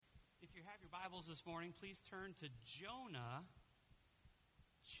Bibles this morning, please turn to Jonah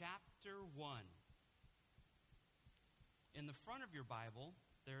chapter 1. In the front of your Bible,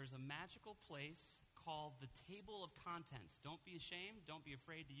 there's a magical place called the Table of Contents. Don't be ashamed. Don't be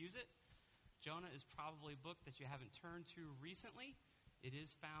afraid to use it. Jonah is probably a book that you haven't turned to recently. It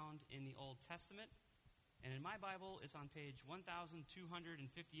is found in the Old Testament. And in my Bible, it's on page 1258.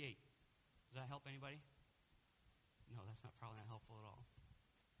 Does that help anybody? No, that's probably not helpful at all.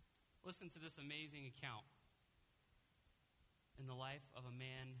 Listen to this amazing account in the life of a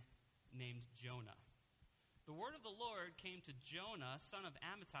man named Jonah. The word of the Lord came to Jonah, son of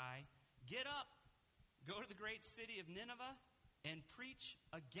Amittai, "Get up, go to the great city of Nineveh, and preach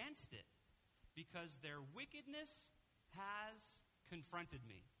against it, because their wickedness has confronted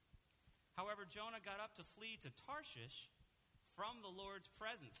me." However, Jonah got up to flee to Tarshish from the Lord's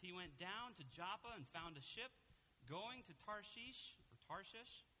presence. He went down to Joppa and found a ship going to Tarshish.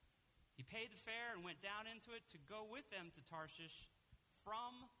 He paid the fare and went down into it to go with them to Tarshish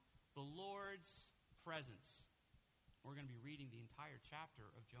from the Lord's presence. We're going to be reading the entire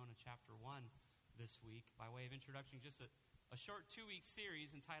chapter of Jonah chapter 1 this week. By way of introduction, just a short 2-week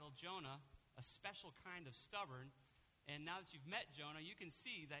series entitled Jonah, a Special Kind of Stubborn. And now that you've met Jonah, you can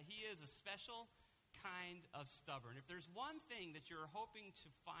see that he is a special kind of stubborn. If there's one thing that you're hoping to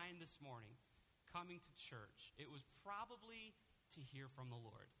find this morning coming to church, it was probably to hear from the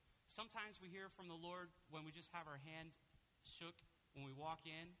Lord. Sometimes we hear from the Lord when we just have our hand shook when we walk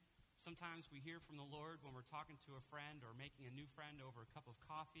in. Sometimes we hear from the Lord when we're talking to a friend or making a new friend over a cup of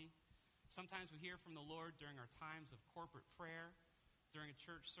coffee. Sometimes we hear from the Lord during our times of corporate prayer, during a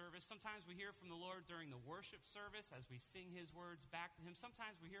church service. Sometimes we hear from the Lord during the worship service as we sing his words back to him.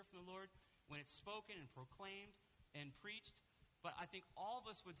 Sometimes we hear from the Lord when it's spoken and proclaimed and preached. But I think all of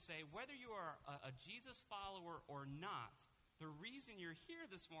us would say, whether you are a Jesus follower or not, the reason you're here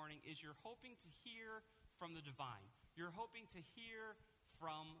this morning is you're hoping to hear from the divine. You're hoping to hear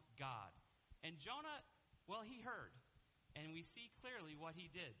from God. And Jonah, well, he heard. And we see clearly what he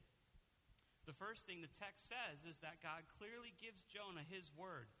did. The first thing the text says is that God clearly gives Jonah his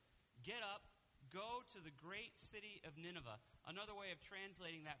word. Get up, go to the great city of Nineveh. Another way of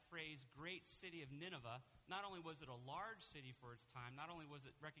translating that phrase, great city of Nineveh, not only was it a large city for its time, not only was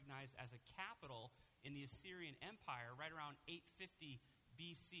it recognized as a capital in the Assyrian Empire right around 850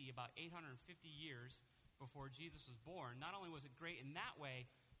 BC, about 850 years before Jesus was born, not only was it great in that way,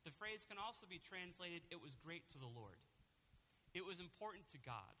 the phrase can also be translated, it was great to the Lord. It was important to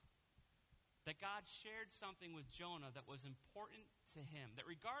God. That God shared something with Jonah that was important to him. That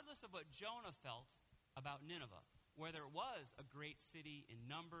regardless of what Jonah felt about Nineveh, whether it was a great city in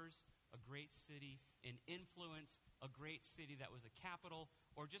numbers, a great city in influence, a great city that was a capital,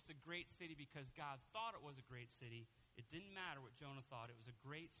 or just a great city because God thought it was a great city, it didn't matter what Jonah thought. It was a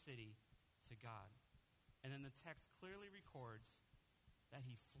great city to God. And then the text clearly records that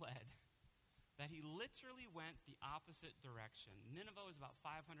he fled. That he literally went the opposite direction. Nineveh was about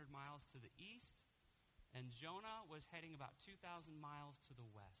 500 miles to the east, and Jonah was heading about 2,000 miles to the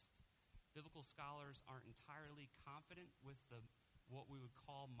west. Biblical scholars aren't entirely confident with what we would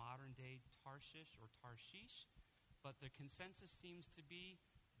call modern-day Tarshish or Tarshish, but the consensus seems to be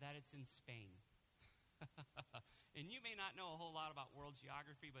that it's in Spain. And you may not know a whole lot about world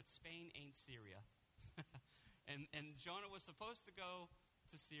geography, but Spain ain't Syria. and Jonah was supposed to go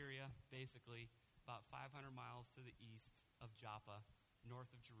to Syria, basically, about 500 miles to the east of Joppa, north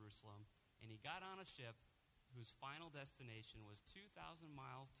of Jerusalem. And he got on a ship whose final destination was 2,000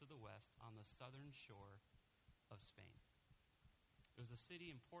 miles to the west on the southern shore of Spain. It was a city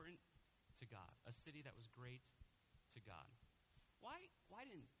important to God, a city that was great to God. Why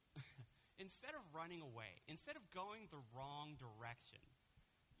didn't, instead of running away, instead of going the wrong direction,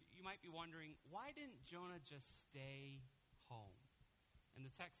 you might be wondering, why didn't Jonah just stay home? And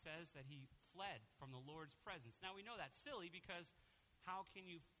the text says that he fled from the Lord's presence. Now, we know that's silly because how can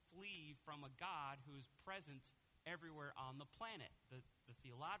you flee from a God who is present everywhere on the planet? The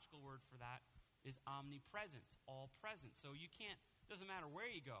theological word for that is omnipresent, all present. So you can't, doesn't matter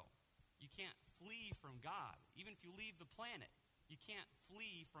where you go, you can't flee from God. Even if you leave the planet, you can't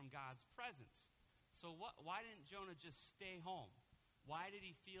flee from God's presence. So why didn't Jonah just stay home? Why did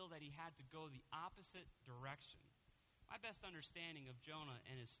he feel that he had to go the opposite direction? My best understanding of Jonah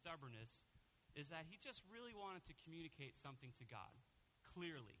and his stubbornness is that he just really wanted to communicate something to God,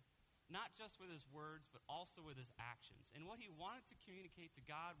 clearly. Not just with his words, but also with his actions. And what he wanted to communicate to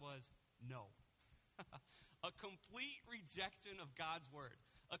God was no. A complete rejection of God's word.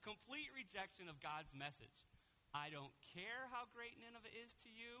 A complete rejection of God's message. I don't care how great Nineveh is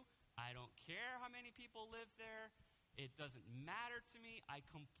to you. I don't care how many people live there. It doesn't matter to me. I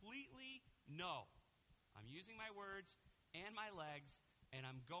completely No. I'm using my words and my legs, and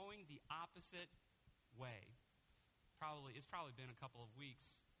I'm going the opposite way. It's probably been a couple of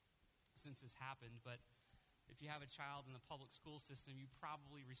weeks since this happened, but if you have a child in the public school system, you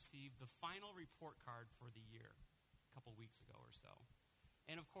probably received the final report card for the year a couple weeks ago or so.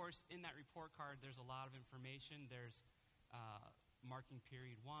 And of course, in that report card, there's a lot of information. There's marking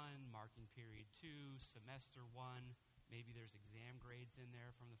period 1, marking period 2, semester 1. Maybe there's exam grades in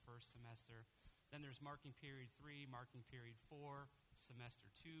there from the first semester. Then there's marking period 3, marking period 4, semester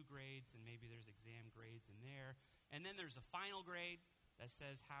 2 grades, and maybe there's exam grades in there. And then there's a final grade that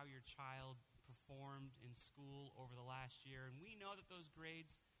says how your child performed in school over the last year. And we know that those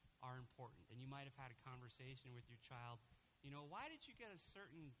grades are important. And you might have had a conversation with your child. Why did you get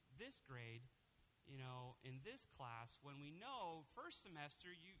this grade, in this class when we know first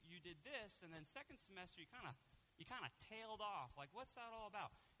semester you did this, and then second semester you kind of tailed off. Like, what's that all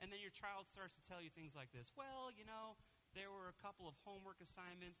about? And then your child starts to tell you things like this. Well, there were a couple of homework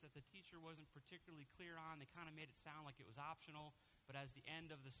assignments that the teacher wasn't particularly clear on. They kind of made it sound like it was optional. But as the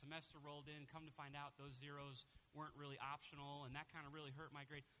end of the semester rolled in, come to find out those zeros weren't really optional, and that kind of really hurt my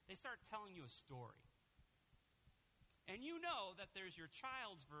grade. They start telling you a story. And you know that there's your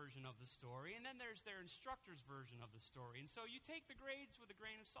child's version of the story, and then there's their instructor's version of the story. And so you take the grades with a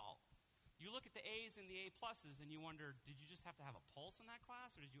grain of salt. You look at the A's and the A pluses, and you wonder, did you just have to have a pulse in that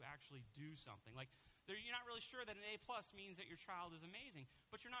class, or did you actually do something? You're not really sure that an A plus means that your child is amazing,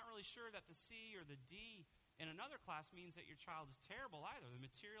 but you're not really sure that the C or the D in another class means that your child is terrible either. The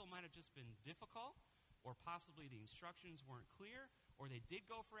material might have just been difficult, or possibly the instructions weren't clear, or they did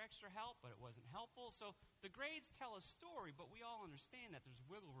go for extra help, but it wasn't helpful. So the grades tell a story, but we all understand that there's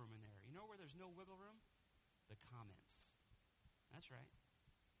wiggle room in there. You know where there's no wiggle room? The comments. That's right.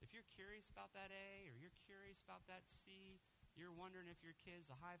 If you're curious about that A, or you're curious about that C, you're wondering if your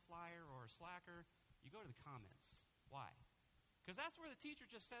kid's a high flyer or a slacker, you go to the comments. Why? Because that's where the teacher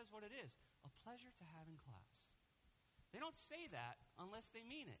just says what it is. A pleasure to have in class. They don't say that unless they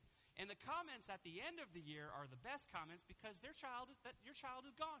mean it. And the comments at the end of the year are the best comments because your child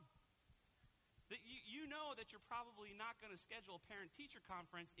is gone. You know that you're probably not going to schedule a parent-teacher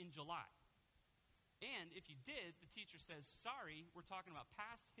conference in July. And if you did, the teacher says, sorry, we're talking about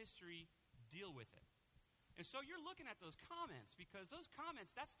past history, deal with it. And so you're looking at those comments because those comments,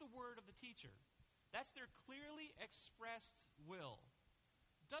 that's the word of the teacher. That's their clearly expressed will.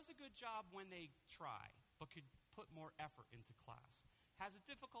 Does a good job when they try, but could put more effort into class. Has a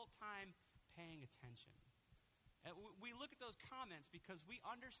difficult time paying attention. We look at those comments because we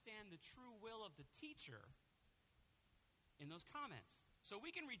understand the true will of the teacher in those comments. So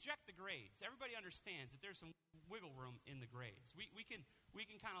we can reject the grades. Everybody understands that there's some wiggle room in the grades. We can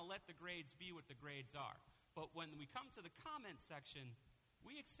kind of let the grades be what the grades are. But when we come to the comment section,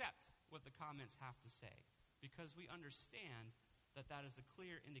 we accept what the comments have to say because we understand that that is a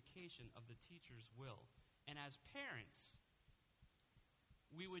clear indication of the teacher's will. And as parents,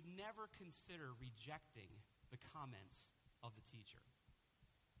 we would never consider rejecting the comments of the teacher.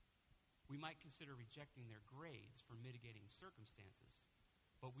 We might consider rejecting their grades for mitigating circumstances,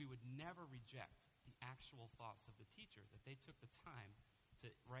 but we would never reject the actual thoughts of the teacher that they took the time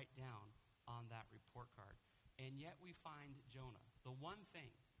to write down on that report card. And yet we find Jonah, the one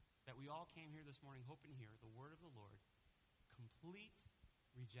thing that we all came here this morning hoping to hear, the word of the Lord, complete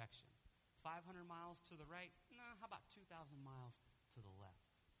rejection. 500 miles to the right? Nah, how about 2,000 miles to the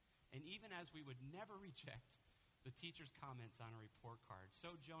left? And even as we would never reject the teacher's comments on a report card,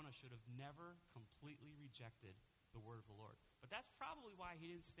 so Jonah should have never completely rejected the word of the Lord. But that's probably why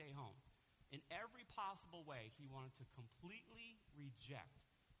he didn't stay home. In every possible way, he wanted to completely reject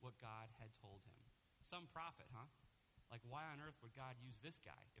what God had told him. Some prophet, huh? Like, why on earth would God use this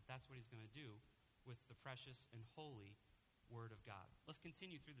guy if that's what he's going to do with the precious and holy word of God? Let's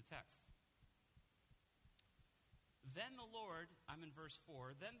continue through the text. Then the Lord, I'm in verse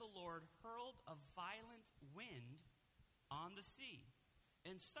 4, then the Lord hurled a violent wind on the sea,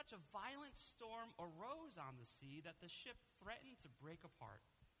 and such a violent storm arose on the sea that the ship threatened to break apart.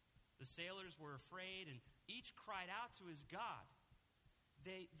 The sailors were afraid, and each cried out to his God.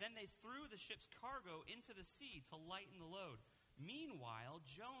 Then they threw the ship's cargo into the sea to lighten the load. Meanwhile,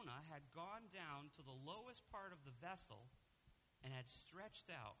 Jonah had gone down to the lowest part of the vessel and had stretched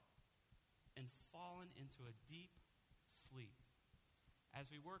out and fallen into a deep sleep.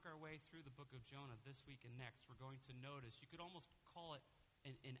 As we work our way through the book of Jonah this week and next, we're going to notice, you could almost call it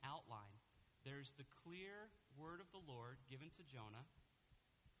an outline. There's the clear word of the Lord given to Jonah.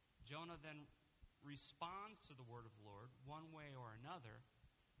 Jonah then responds to the word of the Lord one way or another.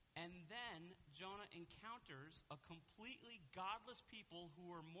 And then Jonah encounters a completely godless people who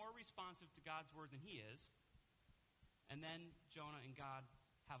are more responsive to God's word than he is. And then Jonah and God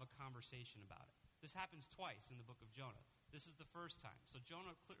have a conversation about it. This happens twice in the book of Jonah. This is the first time. So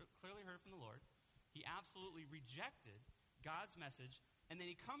Jonah clearly heard from the Lord. He absolutely rejected God's message. And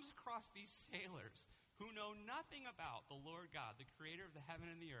then he comes across these sailors who know nothing about the Lord God, the creator of the heaven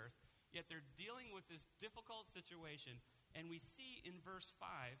and the earth, yet they're dealing with this difficult situation. And we see in verse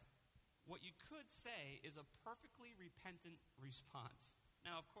 5 what you could say is a perfectly repentant response.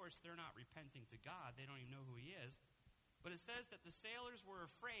 Now, of course, they're not repenting to God. They don't even know who he is. But it says that the sailors were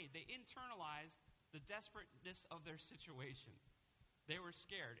afraid. They internalized the desperateness of their situation. They were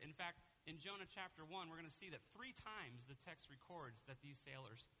scared. In fact, in Jonah chapter 1, we're going to see that 3 times the text records that these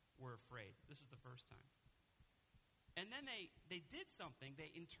sailors were afraid. This is the first time. And then they did something. They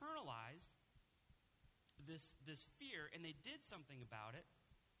internalized this fear, and they did something about it.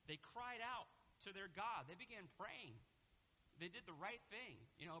 They cried out to their God. They began praying. They did the right thing.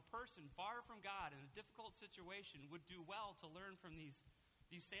 You know, a person far from God in a difficult situation would do well to learn from these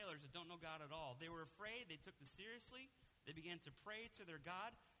sailors that don't know God at all. They were afraid. They took this seriously. They began to pray to their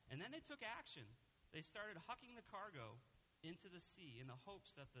God, and then they took action. They started hucking the cargo into the sea in the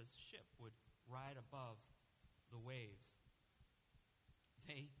hopes that the ship would ride above the waves.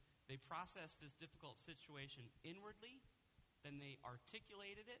 They processed this difficult situation inwardly, then they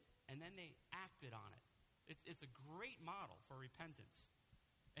articulated it, and then they acted on it. It's a great model for repentance.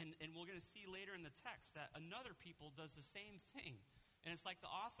 And we're going to see later in the text that another people does the same thing. And it's like the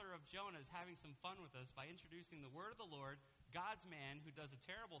author of Jonah is having some fun with us by introducing the word of the Lord, God's man who does a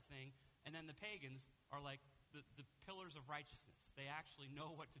terrible thing, and then the pagans are like the pillars of righteousness. They actually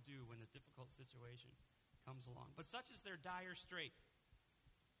know what to do when a difficult situation comes along. But such is their dire strait.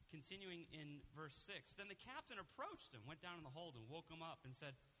 Continuing in verse 6, then the captain approached him, went down in the hold and woke him up and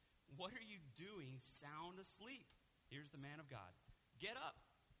said, what are you doing sound asleep? Here's the man of God. Get up,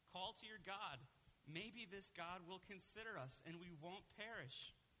 call to your God. Maybe this God will consider us and we won't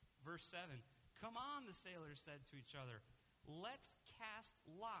perish. Verse 7, come on, the sailors said to each other. Let's cast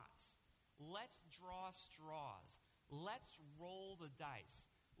lots. Let's draw straws. Let's roll the dice.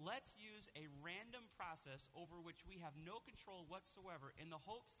 Let's use a random process over which we have no control whatsoever in the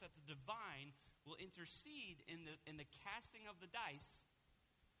hopes that the divine will intercede in the casting of the dice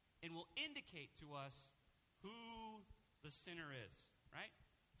and will indicate to us who the sinner is, right?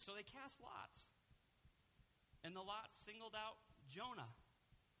 So they cast lots. And the lot singled out Jonah.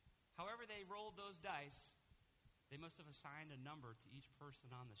 However they rolled those dice, they must have assigned a number to each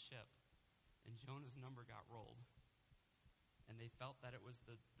person on the ship. And Jonah's number got rolled. And they felt that it was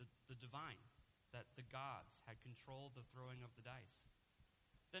the divine, that the gods had controlled the throwing of the dice.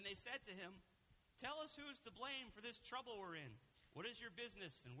 Then they said to him, tell us who is to blame for this trouble we're in. What is your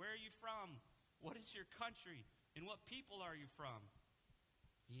business and where are you from? What is your country and what people are you from?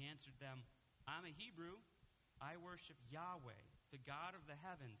 He answered them, I'm a Hebrew. I worship Yahweh, the God of the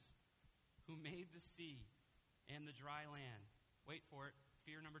heavens, who made the sea and the dry land. Wait for it.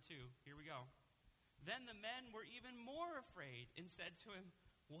 Fear number 2. Here we go. Then the men were even more afraid and said to him,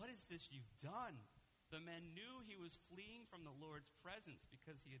 what is this you've done? The men knew he was fleeing from the Lord's presence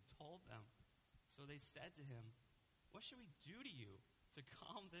because he had told them. So they said to him, what should we do to you to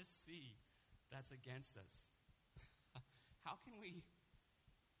calm this sea that's against us? How can we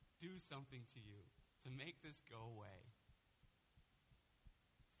do something to you to make this go away?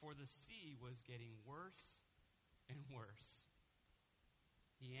 For the sea was getting worse and worse.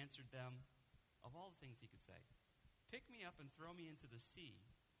 He answered them, of all the things he could say, pick me up and throw me into the sea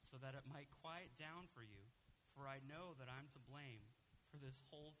so that it might quiet down for you, for I know that I'm to blame for this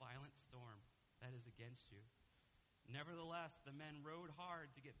whole violent storm that is against you. Nevertheless, the men rowed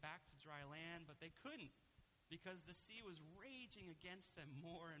hard to get back to dry land, but they couldn't because the sea was raging against them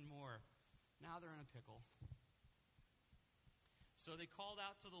more and more. Now they're in a pickle. So they called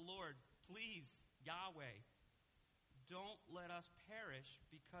out to the Lord, please, Yahweh, don't let us perish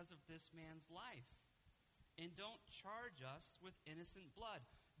because of this man's life. And don't charge us with innocent blood.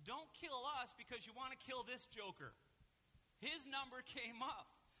 Don't kill us because you want to kill this joker. His number came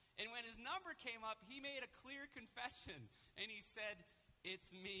up. And when his number came up, he made a clear confession. And he said, it's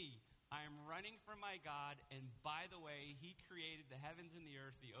me. I'm running from my God. And by the way, he created the heavens and the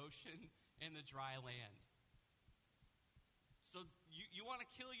earth, the ocean, and the dry land. So you want to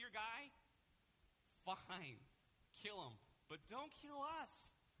kill your guy? Fine. Kill him. But don't kill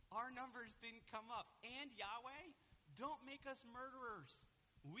us. Our numbers didn't come up. And Yahweh, don't make us murderers.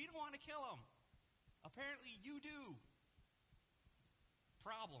 We don't want to kill him. Apparently you do.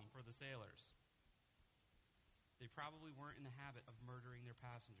 Problem for the sailors. They probably weren't in the habit of murdering their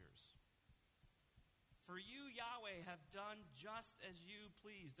passengers. For you, Yahweh, have done just as you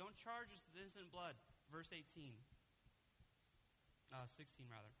please. Don't charge us with innocent blood. Verse 16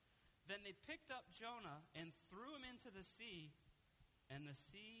 rather. Then they picked up Jonah and threw him into the sea, and the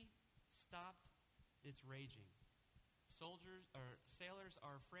sea stopped its raging. Sailors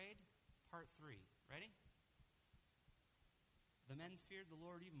are afraid. Part 3. Ready? The men feared the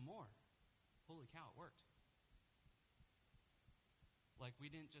Lord even more. Holy cow, it worked. Like, we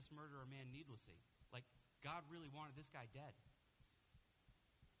didn't just murder a man needlessly. Like, God really wanted this guy dead.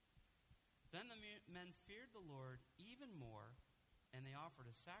 Then the men feared the Lord even more, and they offered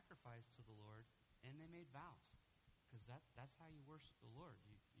a sacrifice to the Lord, and they made vows. Because that's how you worship the Lord.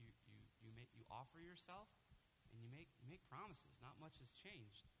 You offer yourself, and you make promises. Not much has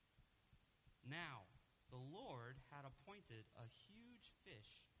changed. Now, the Lord had appointed a huge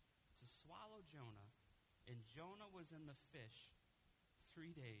fish to swallow Jonah, and Jonah was in the fish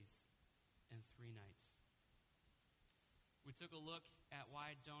 3 days and 3 nights. We took a look at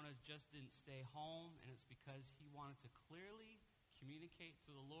why Jonah just didn't stay home, and it's because he wanted to clearly communicate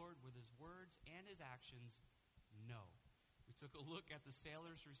to the Lord with his words and his actions, no. We took a look at the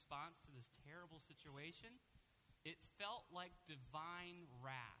sailors' response to this terrible situation. It felt like divine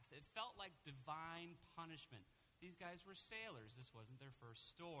wrath. It felt like divine punishment. These guys were sailors. This wasn't their first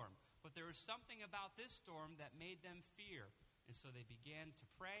storm. But there was something about this storm that made them fear. And so they began to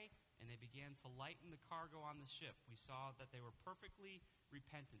pray, and they began to lighten the cargo on the ship. We saw that they were perfectly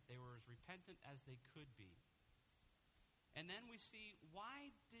repentant. They were as repentant as they could be. And then we see,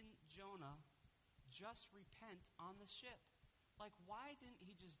 why didn't Jonah just repent on the ship? Like, why didn't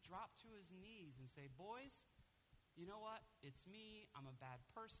he just drop to his knees and say, boys, you know what? It's me. I'm a bad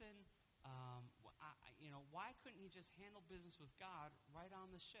person. Why couldn't he just handle business with God right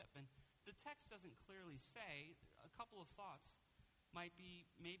on the ship? And the text doesn't clearly say. A couple of thoughts might be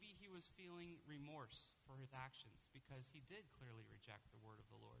maybe he was feeling remorse for his actions because he did clearly reject the word of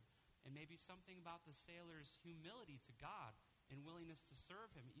the Lord. And maybe something about the sailors' humility to God and willingness to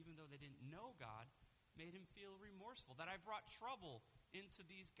serve him, even though they didn't know God, made him feel remorseful. That I brought trouble into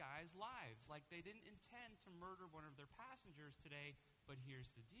these guys' lives. Like, they didn't intend to murder one of their passengers today, but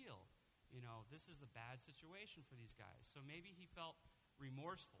here's the deal. This is a bad situation for these guys. So maybe he felt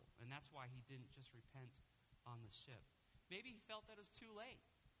remorseful, and that's why he didn't just repent on the ship. Maybe he felt that it was too late.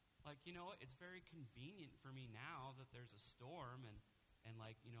 Like, it's very convenient for me now that there's a storm, and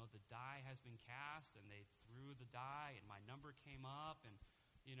the die has been cast, and they threw the die, and my number came up, and,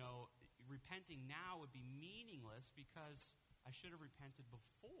 repenting now would be meaningless because I should have repented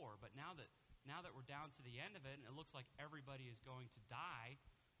before. But now that we're down to the end of it, and it looks like everybody is going to die,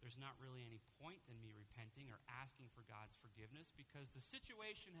 there's not really any point in me repenting or asking for God's forgiveness because the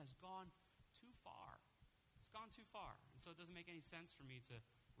situation has gone too far. It's gone too far. And so it doesn't make any sense for me to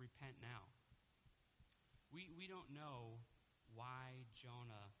repent now. We don't know why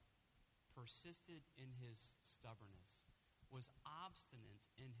Jonah persisted in his stubbornness, was obstinate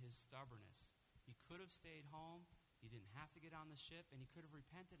in his stubbornness. He could have stayed home. He didn't have to get on the ship, and he could have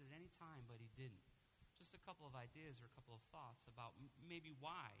repented at any time, but he didn't. Just a couple of ideas or a couple of thoughts about maybe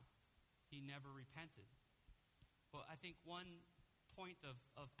why he never repented. But I think one point of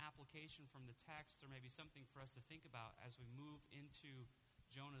application from the text, or maybe something for us to think about as we move into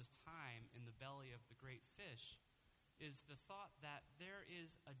Jonah's time in the belly of the great fish, is the thought that there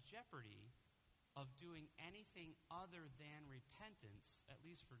is a jeopardy of doing anything other than repentance, at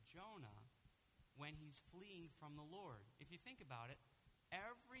least for Jonah, when he's fleeing from the Lord. If you think about it,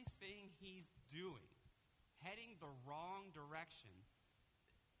 everything he's doing, heading the wrong direction,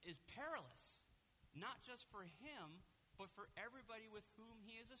 is perilous. Not just for him, but for everybody with whom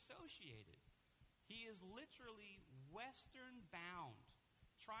he is associated. He is literally western bound,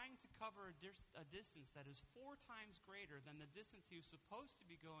 trying to cover a distance that is 4 times greater than the distance he was supposed to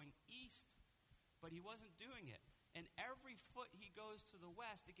be going east, but he wasn't doing it. And every foot he goes to the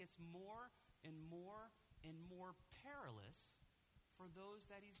west, it gets more and more and more perilous for those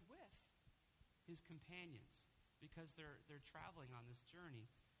that he's with, his companions, because they're traveling on this journey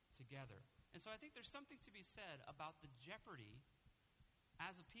together. And so I think there's something to be said about the jeopardy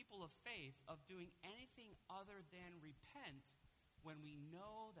as a people of faith of doing anything other than repent when we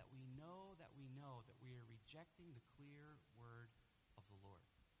know that we are rejecting the clear word of the Lord.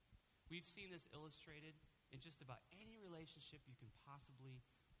 We've seen this illustrated in just about any relationship you can possibly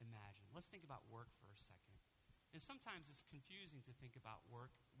imagine. Let's think about work for a second. And sometimes it's confusing to think about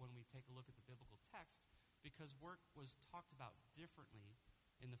work when we take a look at the biblical text because work was talked about differently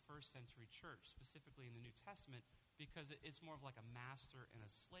in the first century church, specifically in the New Testament, because it's more of like a master and a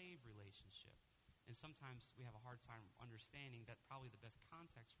slave relationship. And sometimes we have a hard time understanding that probably the best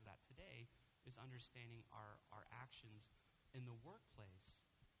context for that today is understanding our actions in the workplace.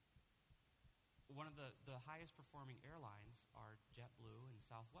 One of the highest performing airlines are JetBlue and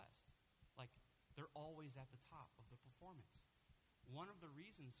Southwest. Like, they're always at the top of the performance. One of the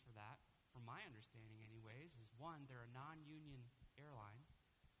reasons for that, from my understanding anyways, is one, they're a non-union airline.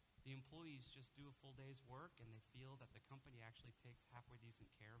 The employees just do a full day's work, and they feel that the company actually takes halfway decent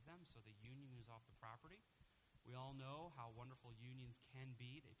care of them, so the union is off the property. We all know how wonderful unions can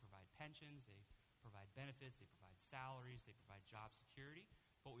be. They provide pensions, they provide benefits, they provide salaries, they provide job security,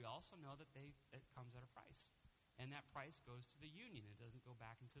 but we also know that it comes at a price. And that price goes to the union. It doesn't go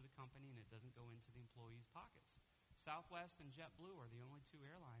back into the company, and it doesn't go into the employees' pockets. Southwest and JetBlue are the only two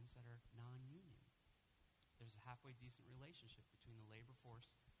airlines that are non-union. There's a halfway decent relationship between the labor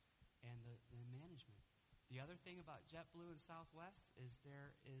force and the management. The other thing about JetBlue and Southwest is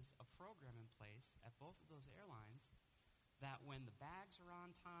there is a program in place at both of those airlines that when the bags are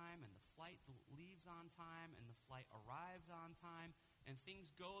on time and the flight leaves on time and the flight arrives on time and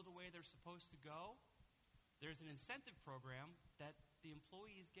things go the way they're supposed to go, there's an incentive program that the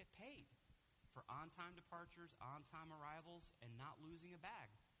employees get paid for on-time departures, on-time arrivals, and not losing a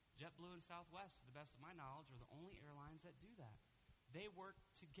bag. JetBlue and Southwest, to the best of my knowledge, are the only airlines that do that. They work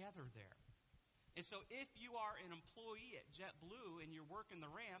together there. And so if you are an employee at JetBlue and you're working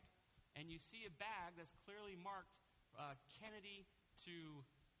the ramp and you see a bag that's clearly marked Kennedy to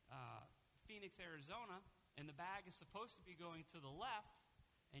Phoenix, Arizona, and the bag is supposed to be going to the left,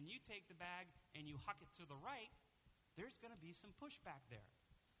 and you take the bag and you huck it to the right, there's going to be some pushback there.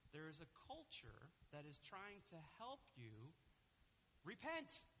 There is a culture that is trying to help you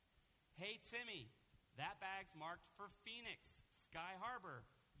repent. Hey, Timmy, that bag's marked for Phoenix, Sky Harbor.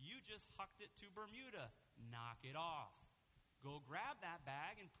 You just hucked it to Bermuda. Knock it off. Go grab that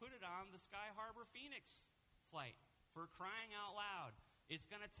bag and put it on the Sky Harbor Phoenix flight. For crying out loud, it's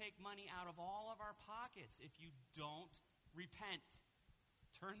going to take money out of all of our pockets if you don't repent.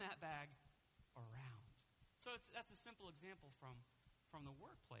 Turn that bag around. So that's a simple example from the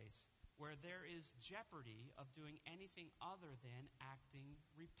workplace where there is jeopardy of doing anything other than acting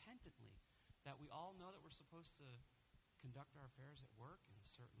repentantly. That we all know that we're supposed to conduct our affairs at work in a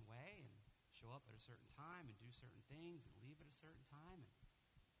certain way and show up at a certain time and do certain things and leave at a certain time.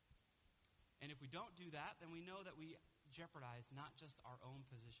 And if we don't do that, then we know that we jeopardize not just our own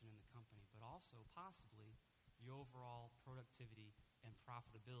position in the company, but also possibly the overall productivity and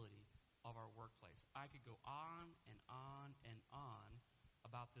profitability of our workplace. I could go on and on and on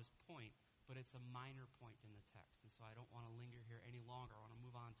about this point, but it's a minor point in the text. And so I don't want to linger here any longer. I want to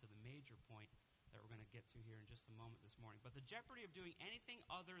move on to the major point that we're going to get to here in just a moment this morning. But the jeopardy of doing anything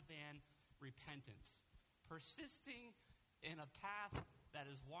other than repentance, persisting in a path that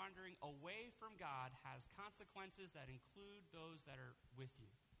is wandering away from God, has consequences that include those that are with you,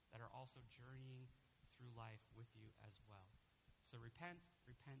 that are also journeying through life with you as well. So repent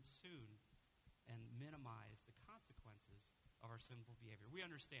soon, and minimize the consequences of our sinful behavior. We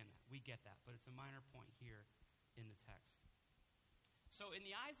understand that. We get that. But it's a minor point here in the text. So in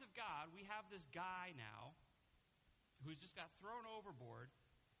the eyes of God, we have this guy now who's just got thrown overboard,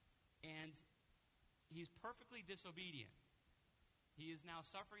 and he's perfectly disobedient. He is now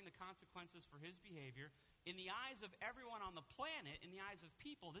suffering the consequences for his behavior. In the eyes of everyone on the planet, in the eyes of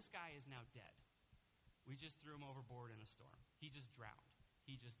people, this guy is now dead. We just threw him overboard in a storm. He just drowned.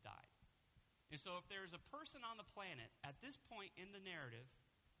 He just died. And so if there's a person on the planet at this point in the narrative,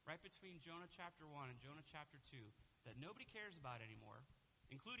 right between Jonah chapter 1 and Jonah chapter 2, that nobody cares about anymore,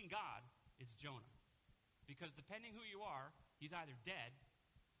 including God, it's Jonah. Because depending who you are, he's either dead,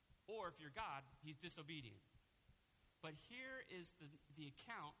 or if you're God, he's disobedient. But here is the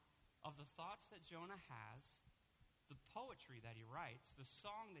account of the thoughts that Jonah has, the poetry that he writes, the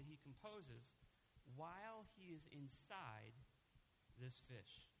song that he composes, while he is inside this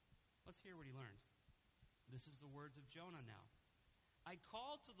fish. Let's hear what he learned. This is the words of Jonah now. I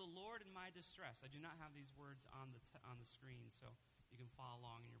called to the Lord in my distress. I do not have these words on the screen, so you can follow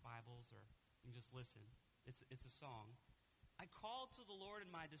along in your Bibles, or you can just listen. It's a song. I called to the Lord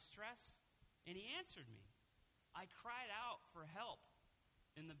in my distress, and he answered me. I cried out for help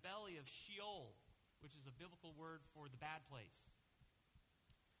in the belly of Sheol, which is a biblical word for the bad place.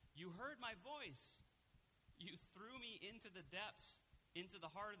 You heard my voice. You threw me into the depths, into the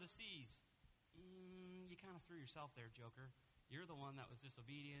heart of the seas. You kind of threw yourself there, Joker. You're the one that was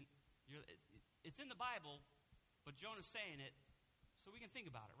disobedient. It's in the Bible, but Jonah's saying it, so we can think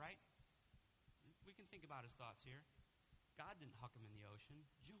about it, right? We can think about his thoughts here. God didn't huck him in the ocean.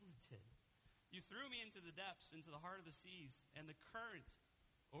 Jonah did. You threw me into the depths, into the heart of the seas, and the current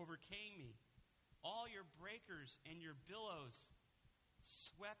overcame me. All your breakers and your billows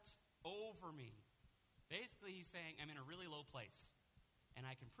swept over me. Basically, he's saying, I'm in a really low place, and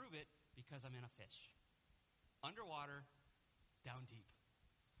I can prove it because I'm in a fish. Underwater, down deep.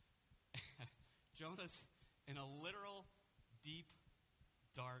 Jonah's in a literal, deep,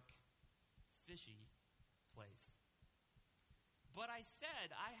 dark, fishy place. But I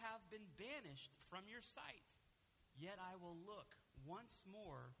said, I have been banished from your sight, yet I will look once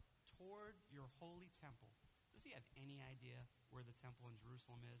more toward your holy temple. Does he have any idea where the temple in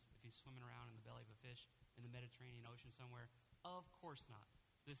Jerusalem is if he's swimming around in the belly of a fish in the Mediterranean Ocean somewhere? Of course not.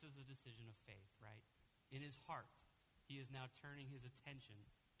 This is a decision of faith, right? In his heart, he is now turning his attention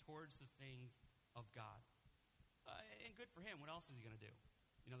towards the things of God. And good for him. What else is he going to do?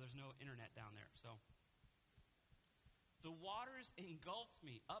 You know, there's no internet down there. So, the waters engulfed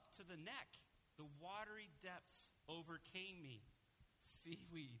me up to the neck. The watery depths overcame me.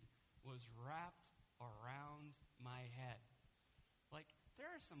 Seaweed was wrapped around my head. Like,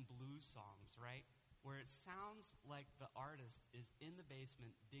 there are some blues songs, right, where it sounds like the artist is in the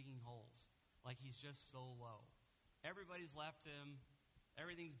basement digging holes. Like he's just so low. Everybody's left him.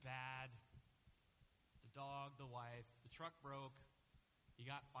 Everything's bad. The dog, the wife, the truck broke. He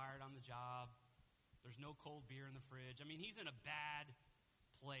got fired on the job. There's no cold beer in the fridge. I mean, he's in a bad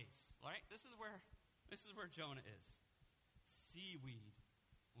place, right? This is where Jonah is. Seaweed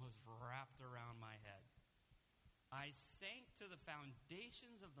was wrapped around my head. I sank to the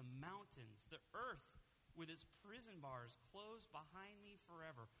foundations of the mountains. The earth with its prison bars closed behind me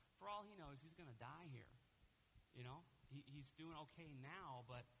forever. For all he knows, he's going to die here. You know, he's doing okay now,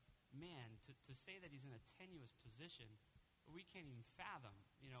 but man, to say that he's in a tenuous position, we can't even fathom.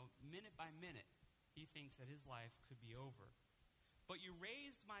 You know, minute by minute, he thinks that his life could be over. But you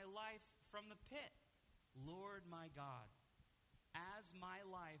raised my life from the pit, Lord my God. As my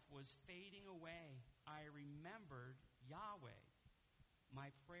life was fading away, I remembered Yahweh.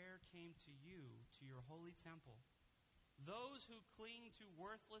 My prayer came to you, to your holy temple. Those who cling to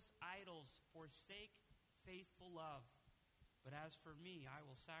worthless idols forsake faithful love. But as for me, I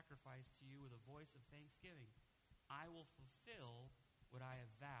will sacrifice to you with a voice of thanksgiving. I will fulfill what I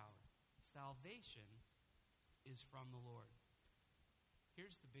have vowed. Salvation is from the Lord.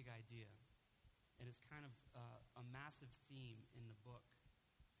 Here's the big idea, and it's kind of a massive theme in the book.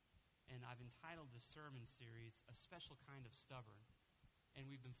 And I've entitled this sermon series, A Special Kind of Stubborn. And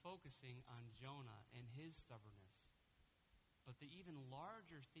we've been focusing on Jonah and his stubbornness. But the even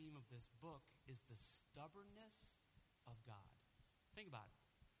larger theme of this book is the stubbornness of God. Think about it.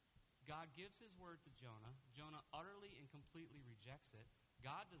 God gives his word to Jonah. Jonah utterly and completely rejects it.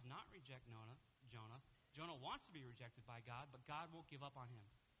 God does not reject Jonah. Jonah wants to be rejected by God, but God won't give up on him.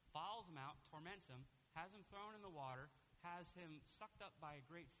 Follows him out, torments him, has him thrown in the water, has him sucked up by a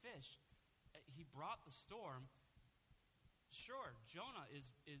great fish. He brought the storm. Sure, Jonah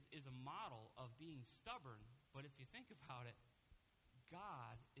is a model of being stubborn, but if you think about it,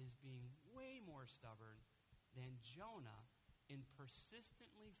 God is being way more stubborn than Jonah in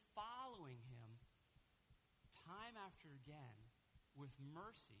persistently following him time after again with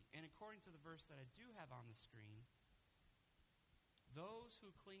mercy. And according to the verse that I do have on the screen, those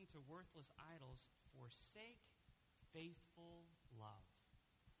who cling to worthless idols forsake faithful love.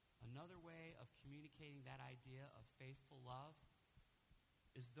 Another way of communicating that idea of faithful love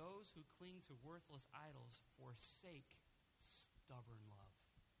is those who cling to worthless idols forsake stubborn love.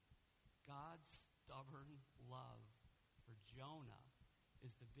 God's stubborn love for Jonah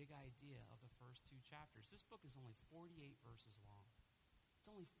is the big idea of the first two chapters. This book is only 48 verses long.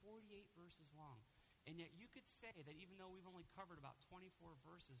 It's only 48 verses long. And yet you could say that even though we've only covered about 24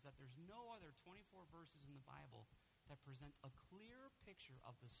 verses, that there's no other 24 verses in the Bible that present a clear picture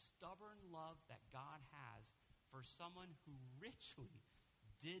of the stubborn love that God has for someone who richly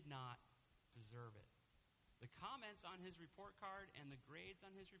did not deserve it. The comments on his report card and the grades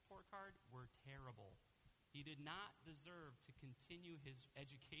on his report card were terrible. He did not deserve to continue his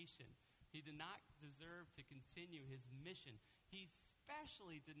education. He did not deserve to continue his mission. He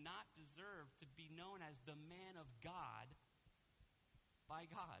especially did not deserve to be known as the man of God by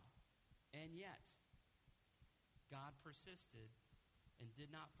God. And yet, God persisted and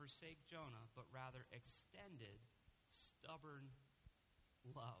did not forsake Jonah, but rather extended stubborn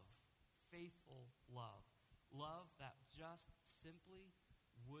love, faithful love, love that just simply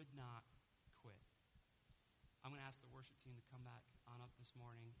would not quit. I'm going to ask the worship team to come back on up this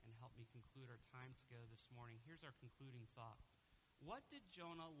morning and help me conclude our time together this morning. Here's our concluding thought. What did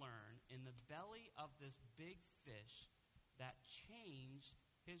Jonah learn in the belly of this big fish that changed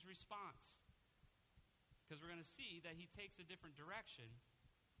his response? Because we're going to see that he takes a different direction.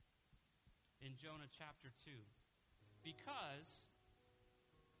 in Jonah chapter 2. Because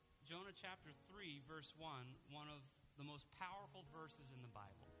Jonah chapter 3, verse 1, one of the most powerful verses in the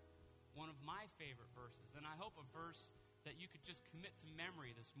Bible, one of my favorite verses, and I hope a verse that you could just commit to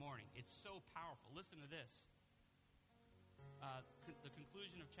memory this morning. It's so powerful. Listen to this. The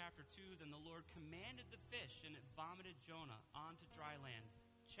conclusion of chapter 2, then the Lord commanded the fish, and it vomited Jonah onto dry land.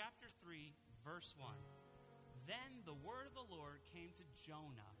 Chapter 3, verse 1. Then the word of the Lord came to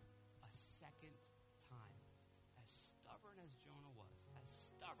Jonah a second time. As stubborn as Jonah was,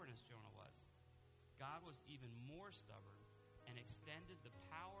 God was even more stubborn and extended the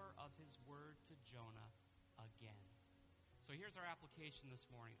power of his word to Jonah again. So here's our application this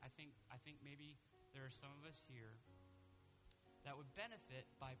morning. I think maybe there are some of us here that would benefit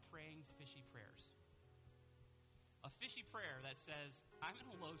by praying fishy prayers. A fishy prayer that says, I'm in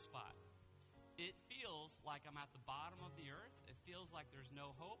a low spot. It feels like I'm at the bottom of the earth. It feels like there's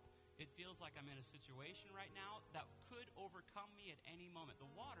no hope. It feels like I'm in a situation right now that could overcome me at any moment. The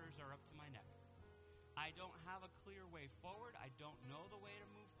waters are up to my neck. I don't have a clear way forward. I don't know the way to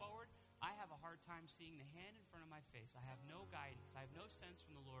move forward. I have a hard time seeing the hand in front of my face. I have no guidance. I have no sense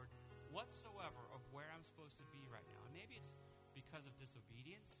from the Lord whatsoever of where I'm supposed to be right now. And maybe it's because of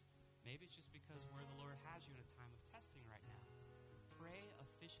disobedience. Maybe it's just because where the Lord has you in a time of testing right now. Pray a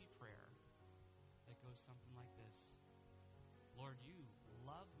fishy prayer that goes something like this. Lord, you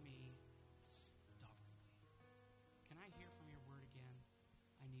love me stubbornly. Can I hear from your word again?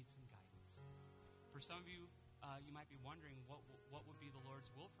 I need some guidance. For some of you, you might be wondering what would be the Lord's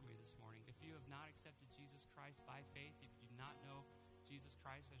will for me this morning. If you have not accepted Jesus Christ by faith, if you do not know Jesus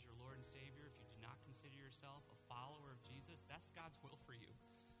Christ as your Lord and Savior, if you do not consider yourself a follower of Jesus, that's God's will for you,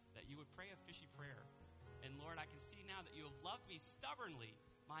 that you would pray a fishy prayer. And Lord, I can see now that you have loved me stubbornly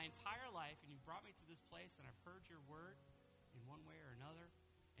my entire life, and you've brought me to this place, and I've heard your word in one way or another,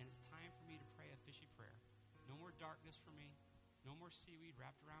 and it's time for me to pray a fishy prayer. No more darkness for me. No more seaweed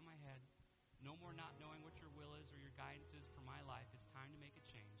wrapped around my head. No more not knowing what your will is or your guidance is for my life. It's time to make a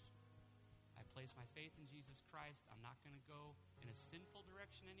change. I place my faith in Jesus Christ. I'm not going to go in a sinful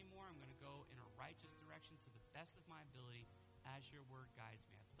direction anymore. I'm going to go in a righteous direction to the best of my ability as your word guides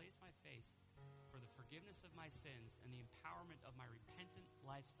me. I place my faith for the forgiveness of my sins and the empowerment of my repentant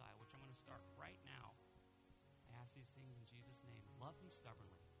lifestyle, which I'm going to start right now. I ask these things in Jesus' name. Love me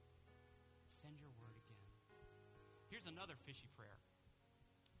stubbornly. Send your word again. Here's another fishy prayer.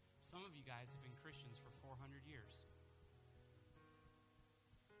 Some of you guys have been Christians for 400 years.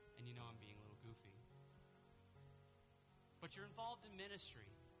 And you know I'm being a little goofy. But you're involved in ministry.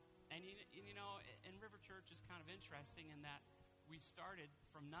 And you know, and River Church is kind of interesting in that we started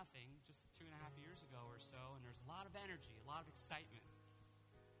from nothing just 2.5 years ago or so, and there's a lot of energy, a lot of excitement.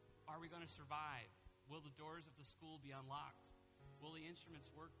 Are we going to survive? Will the doors of the school be unlocked? Will the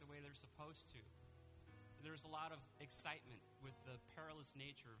instruments work the way they're supposed to? There's a lot of excitement with the perilous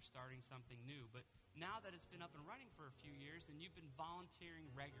nature of starting something new. But now that it's been up and running for a few years, and you've been volunteering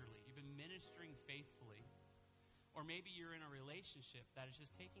regularly, you've been ministering faithfully, or maybe you're in a relationship that is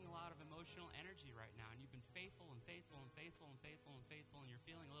just taking a lot of emotional energy right now, and you've been faithful and faithful and faithful and faithful and faithful, and you're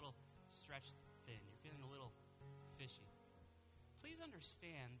feeling a little stretched thin. You're feeling a little fishy. Please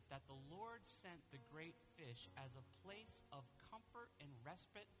understand that the Lord sent the great fish as a place of comfort and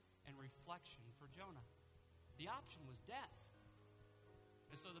respite and reflection for Jonah. The option was death.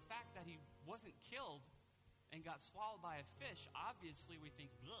 And so the fact that he wasn't killed and got swallowed by a fish, obviously we think,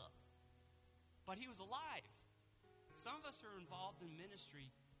 ugh. But he was alive. Some of us who are involved in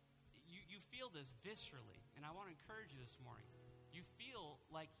ministry, you feel this viscerally. And I want to encourage you this morning. You feel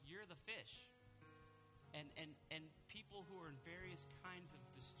like you're the fish. And people who are in various kinds of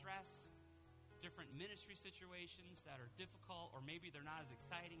distress, different ministry situations that are difficult, or maybe they're not as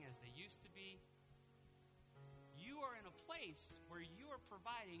exciting as they used to be. You are in a place where you are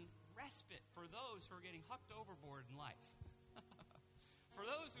providing respite for those who are getting hucked overboard in life. For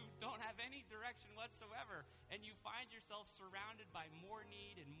those who don't have any direction whatsoever, and you find yourself surrounded by more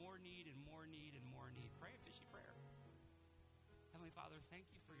need and more need and more need and more need. Pray a fishy prayer. Heavenly Father, thank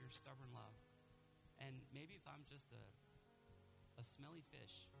you for your stubborn love. And maybe if I'm just a smelly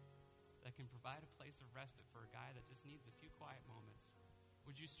fish that can provide a place of respite for a guy that just needs a few quiet moments,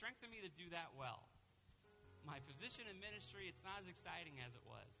 would you strengthen me to do that well? My position in ministry, it's not as exciting as it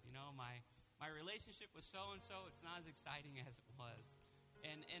was. You know, my relationship with so-and-so, it's not as exciting as it was.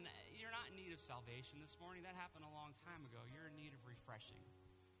 And you're not in need of salvation this morning. That happened a long time ago. You're in need of refreshing.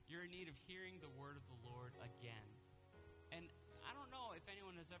 You're in need of hearing the word of the Lord again. And I don't know if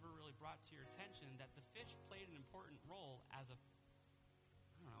anyone has ever really brought to your attention that the fish played an important role as a,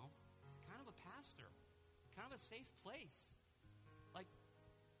 kind of a pastor, kind of a safe place. Like,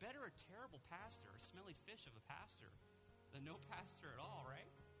 better a terrible pastor, a smelly fish of a pastor, than no pastor at all, right?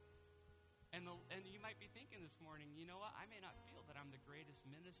 And you might be thinking this morning, you know what? I may not feel that I'm the greatest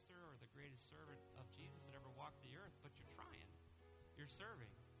minister or the greatest servant of Jesus that ever walked the earth, but you're trying. You're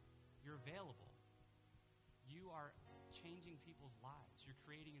serving. You're available. You are changing people's lives. You're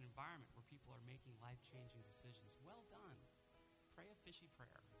creating an environment where people are making life-changing decisions. Well done. Pray a fishy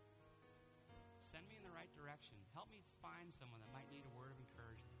prayer. Send me in the right direction. Help me find someone that might need a word of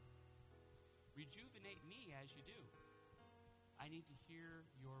encouragement. Rejuvenate me as you do. I need to hear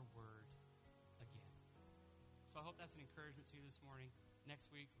your word again. So I hope that's an encouragement to you this morning.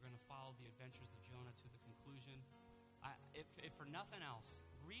 Next week, we're going to follow the adventures of Jonah to the conclusion. If for nothing else,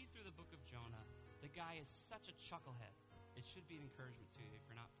 read through the book of Jonah. The guy is such a chucklehead. It should be an encouragement to you if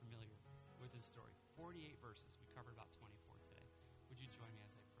you're not familiar with his story. 48 verses. We covered about 24 today. Would you join me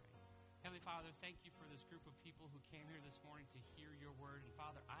as I pray? Heavenly Father, thank you for this group of people who came here this morning to hear your word. And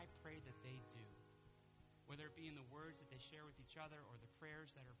Father, I pray that they do. Whether it be in the words that they share with each other or the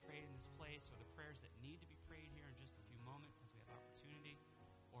prayers that are prayed in this place or the prayers that need to be prayed here in just a few moments as we have opportunity,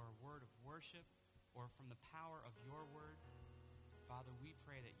 or a word of worship, or from the power of your word. Father, we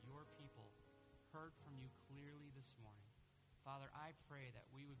pray that your people heard from you clearly this morning. Father, I pray that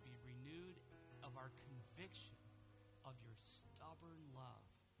we would be renewed of our conviction of your stubborn love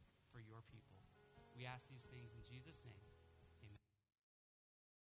for your people. We ask these things in Jesus' name.